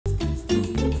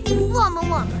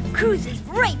Llama cruises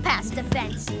right past the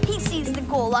fence. He sees the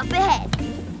goal up ahead.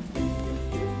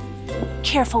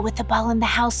 Careful with the ball in the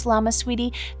house, Llama,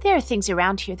 sweetie. There are things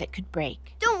around here that could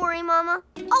break. Don't worry, Mama.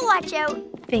 I'll watch out.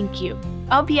 Thank you.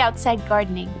 I'll be outside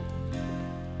gardening.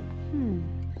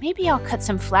 Maybe I'll cut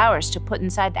some flowers to put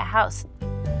inside the house.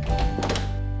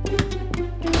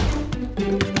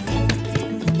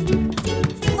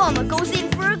 Llama goes in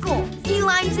for a goal. He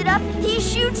lines it up, he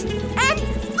shoots, and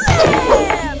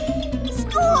blam!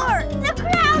 Score! The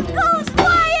crowd goes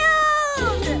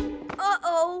wild!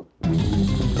 Uh-oh.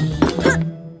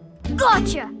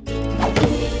 Gotcha!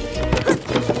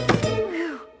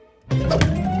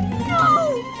 No!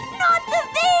 Not the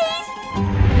vase!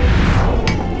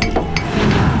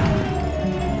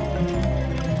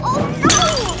 Oh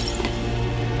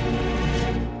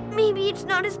no! Maybe it's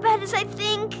not as bad as I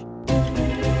think.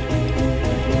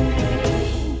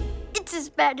 It's as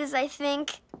bad as I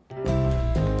think.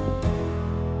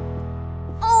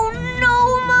 Oh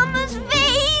no, Mama's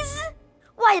vase!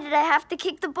 Why did I have to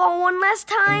kick the ball one last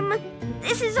time?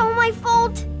 This is all my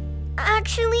fault.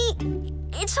 Actually,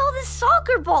 it's all the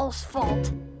soccer ball's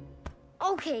fault.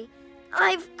 Okay,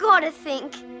 I've got to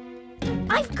think.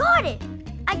 I've got it.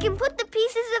 I can put the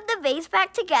pieces of the vase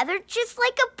back together just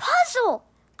like a puzzle.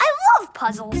 I love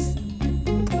puzzles.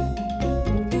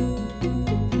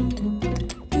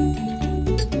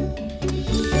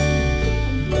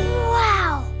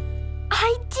 Wow,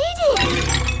 I did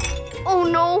it! Oh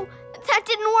no, that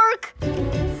didn't work.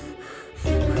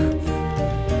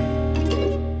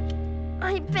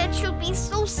 I bet she'll be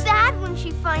so sad when she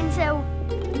finds out.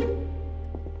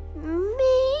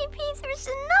 Maybe there's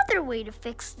another way to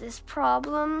fix this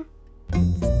problem.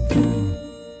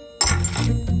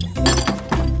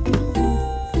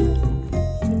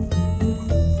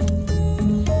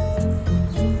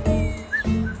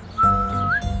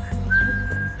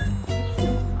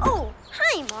 Oh,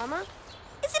 hi, Mama.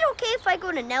 Is it okay if I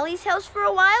go to Nelly's house for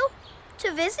a while?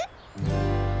 To visit?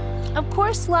 Of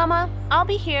course, Llama. I'll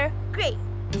be here. Great.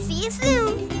 See you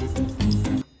soon.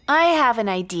 I have an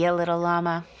idea, little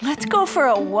llama. Let's go for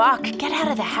a walk, get out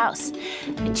of the house.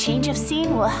 A change of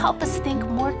scene will help us think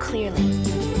more clearly.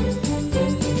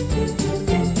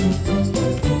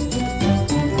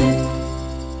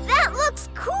 That looks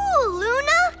cool,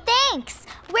 Luna. Thanks.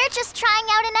 We're just trying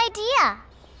out an idea.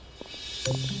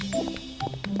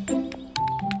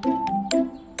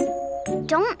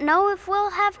 Don't know if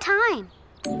we'll have time.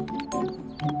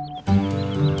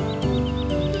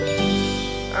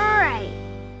 Alright.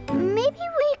 Maybe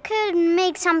we could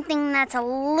make something that's a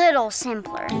little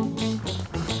simpler.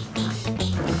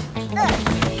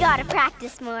 Gotta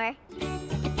practice more.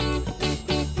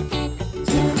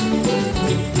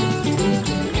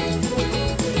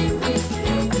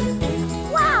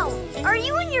 Wow! Are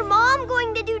you and your mom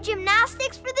going to do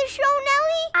gymnastics for the show,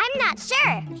 Nelly? I'm not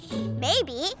sure.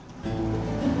 Maybe.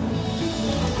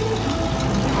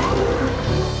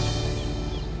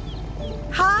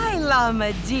 Hi,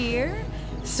 Llama dear.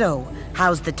 So,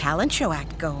 how's the talent show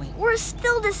act going? We're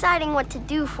still deciding what to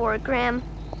do for it, Graham.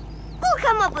 We'll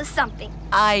come up with something.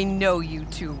 I know you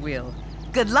two will.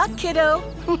 Good luck, kiddo.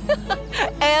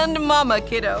 And Mama,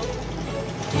 kiddo.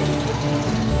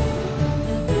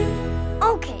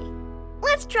 Okay,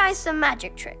 let's try some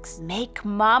magic tricks. Make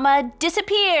Mama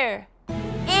disappear.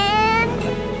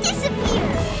 And disappear.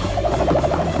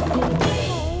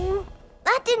 Oh,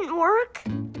 that didn't work.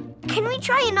 Can we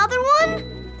try another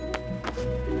one?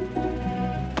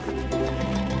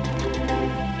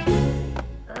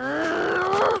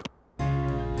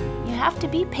 You have to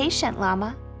be patient,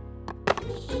 Llama.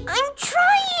 I'm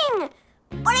trying!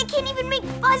 But I can't even make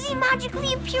Fuzzy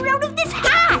magically appear out of this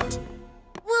hat!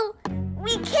 Well,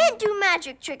 we can't do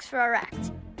magic tricks for our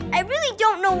act. I really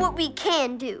don't know what we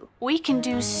can do. We can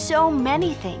do so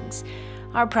many things.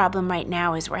 Our problem right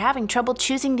now is we're having trouble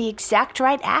choosing the exact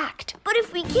right act. But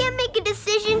if we can't make a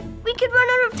decision, we could run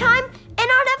out of time and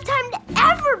not have time to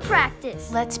ever practice.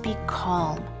 Let's be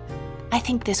calm. I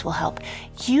think this will help.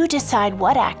 You decide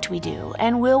what act we do,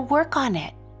 and we'll work on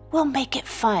it. We'll make it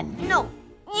fun. No,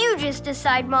 you just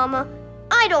decide, Mama.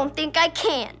 I don't think I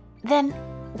can. Then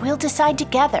we'll decide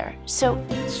together, So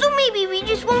maybe we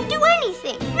just won't do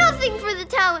anything. Nothing for the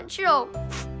talent show.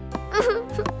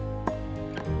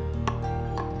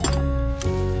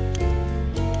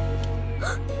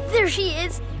 There she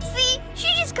is. See, she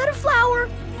just got a flower.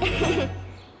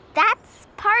 That's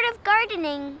part of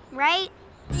gardening, right?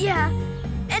 Yeah,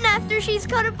 and after she's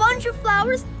got a bunch of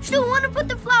flowers, she'll want to put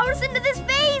the flowers into this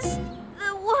vase.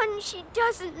 The one she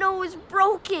doesn't know is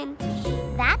broken.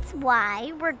 That's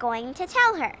why we're going to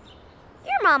tell her.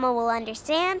 Your mama will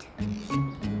understand.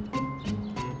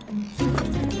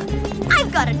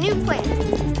 got a new plan.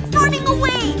 Running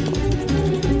away!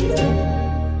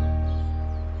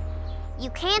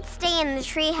 You can't stay in the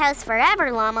treehouse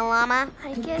forever, Llama Llama.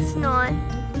 I guess not.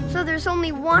 So there's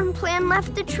only one plan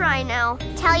left to try now.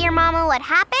 Tell your mama what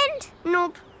happened?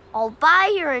 Nope. I'll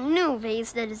buy her a new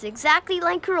vase that is exactly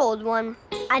like her old one.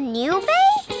 A new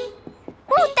vase?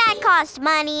 Won't that cost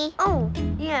money? Oh,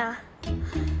 yeah.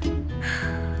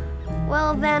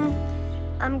 Well then,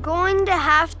 I'm going to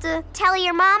have to Tell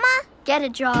your mama? get a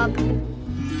job.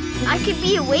 I could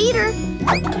be a waiter.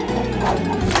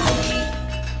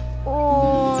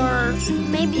 Or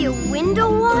maybe a window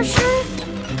washer?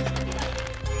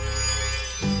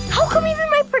 How come even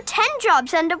my pretend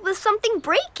jobs end up with something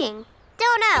breaking?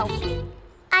 Don't know.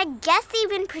 I guess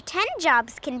even pretend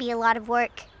jobs can be a lot of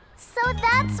work. So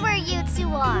that's where you two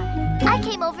are. I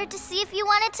came over to see if you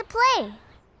wanted to play.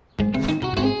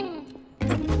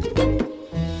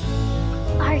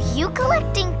 Are you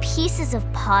collecting pieces of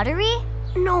pottery?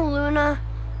 No, Luna.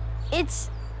 It's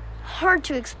hard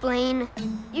to explain.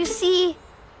 You see,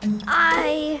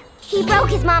 He broke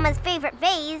his mama's favorite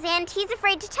vase and he's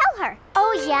afraid to tell her.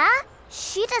 Oh, yeah?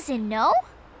 She doesn't know?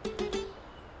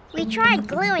 We tried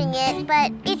gluing it,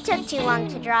 but it took too long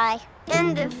to dry.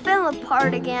 And it fell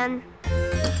apart again.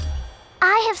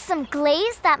 I have some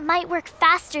glaze that might work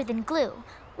faster than glue.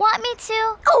 Want me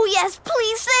to? Oh, yes,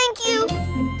 please, thank you.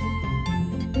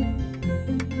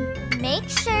 Make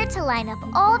sure to line up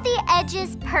all the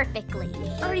edges perfectly.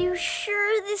 Are you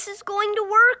sure this is going to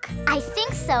work? I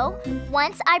think so.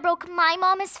 Once I broke my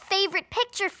mama's favorite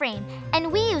picture frame,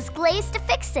 and we used glaze to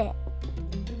fix it.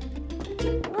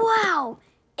 Wow,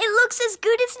 it looks as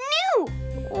good as new.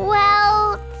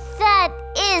 Well, that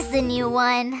is the new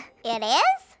one. It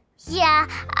is? Yeah,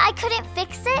 I couldn't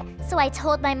fix it, so I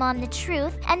told my mom the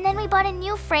truth, and then we bought a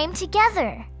new frame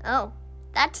together. Oh,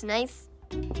 that's nice.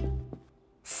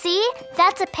 See?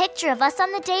 That's a picture of us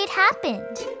on the day it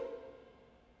happened.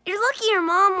 You're lucky your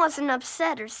mom wasn't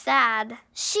upset or sad.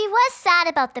 She was sad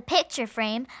about the picture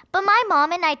frame, but my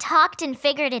mom and I talked and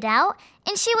figured it out,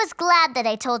 and she was glad that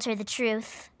I told her the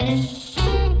truth.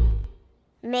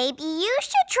 Maybe you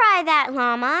should try that,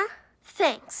 Llama.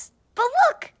 Thanks. But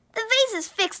look, the vase is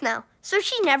fixed now, so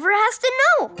she never has to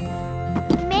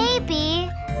know.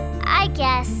 Maybe. I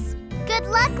guess. Good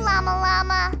luck, Llama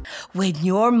Llama. When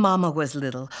your mama was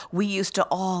little, we used to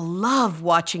all love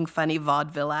watching funny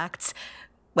vaudeville acts.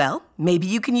 Well, maybe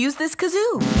you can use this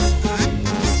kazoo.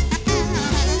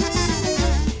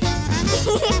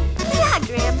 Yeah,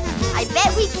 Grim, I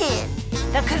bet we can.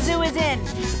 The kazoo is in.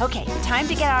 Okay, time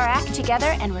to get our act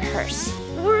together and rehearse.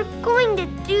 We're going to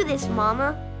do this,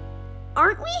 Mama.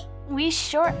 Aren't we? We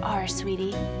sure are,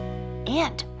 sweetie.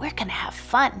 And we're gonna have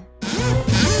fun.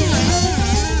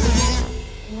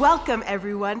 Welcome,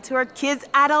 everyone, to our Kids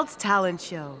Adults Talent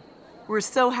Show. We're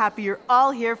so happy you're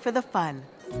all here for the fun.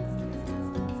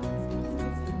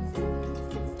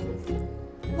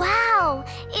 Wow,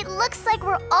 it looks like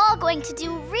we're all going to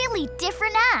do really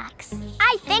different acts.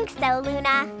 I think so,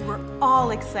 Luna. We're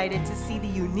all excited to see the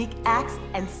unique acts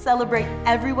and celebrate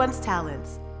everyone's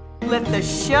talents. Let the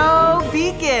show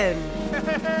begin.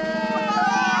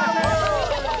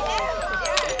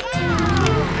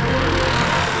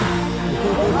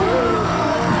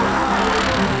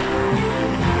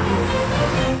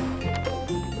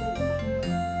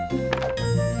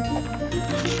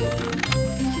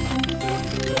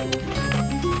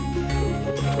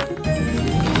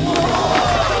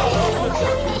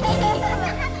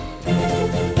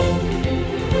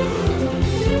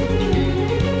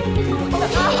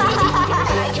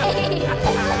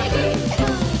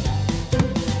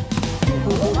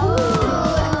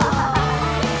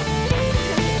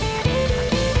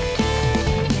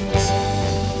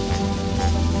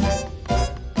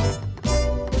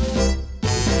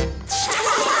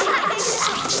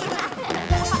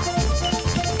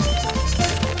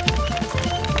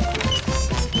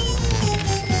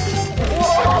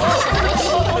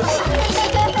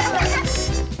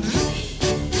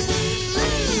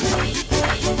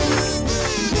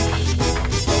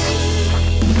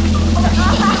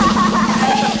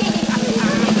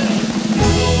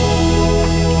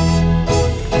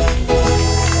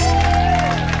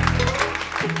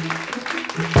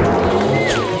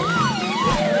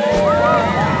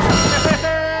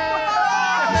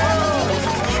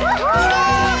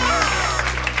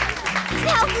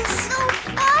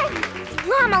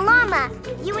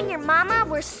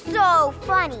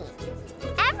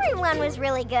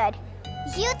 Good.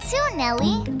 You too,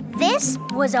 Nelly. This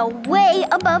was a way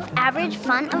above average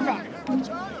fun event.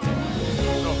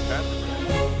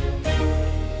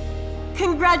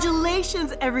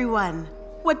 Congratulations, everyone.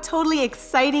 What totally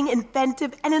exciting,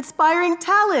 inventive, and inspiring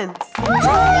talents!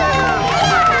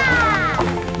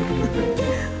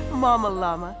 Mama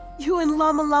Llama, you and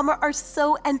Llama Llama are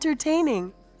so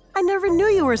entertaining. I never knew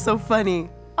you were so funny.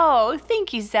 Oh,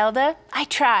 thank you, Zelda. I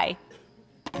try.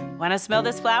 Want to smell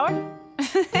this flower?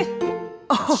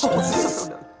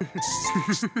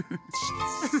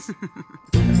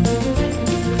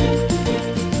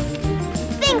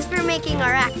 Thanks for making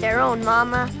our act our own,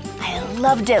 Mama. I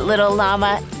loved it, little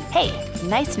llama. Hey,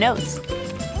 nice nose.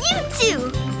 You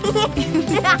too!